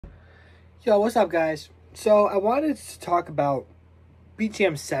Yo, what's up, guys? So I wanted to talk about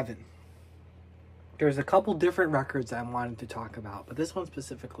B7atJam 7. There's a couple different records I wanted to talk about, but this one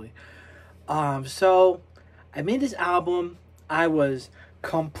specifically. So I made this album. I was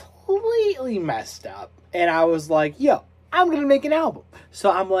completely messed up, and I was like, "Yo, I'm gonna make an album." So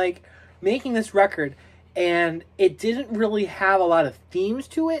I'm like making this record, and it didn't really have a lot of themes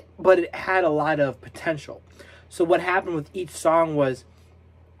to it, but it had a lot of potential. So what happened with each song was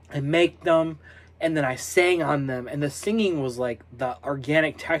I make them and then I sang on them, and the singing was like the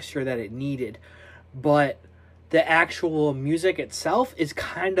organic texture that it needed, but the actual music itself is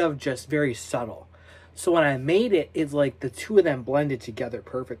kind of just very subtle. So when I made it, it's like the two of them blended together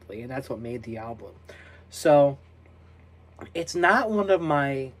perfectly, and that's what made the album. So it's not one of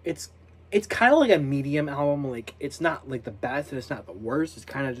my it's kind of like a medium album. Like, it's not like the best and it's not the worst. It's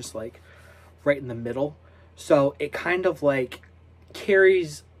kind of just like right in the middle. So it kind of like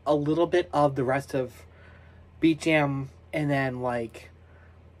carries a little bit of the rest of B7atJam and then like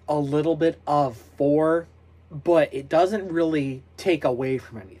a little bit of 4, but it doesn't really take away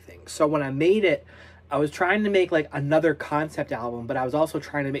from anything. So when I made it, I was trying to make like another concept album, but I was also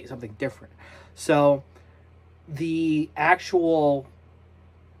trying to make something different. So the actual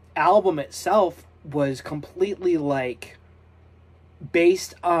album itself was completely like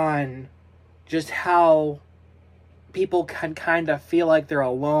based on just how people can kind of feel like they're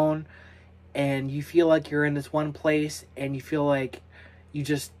alone, and you feel like you're in this one place and you feel like you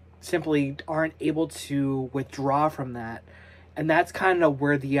just simply aren't able to withdraw from that. And that's kind of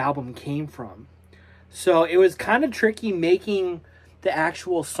where the album came from. So it was kind of tricky making the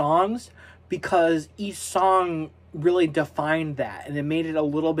actual songs, because each song really defined that, and it made it a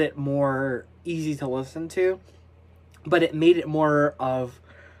little bit more easy to listen to, but it made it more of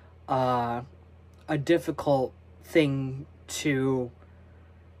a difficult thing to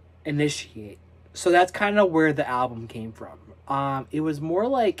initiate. So that's kind of where the album came from. It was more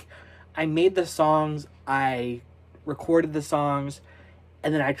like I made the songs, I recorded the songs,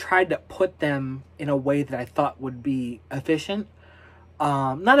 and then I tried to put them in a way that I thought would be efficient.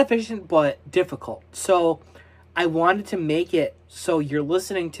 Not efficient, but difficult. So I wanted to make it so you're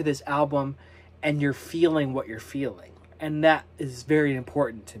listening to this album and you're feeling what you're feeling. And that is very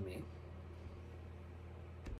important to me.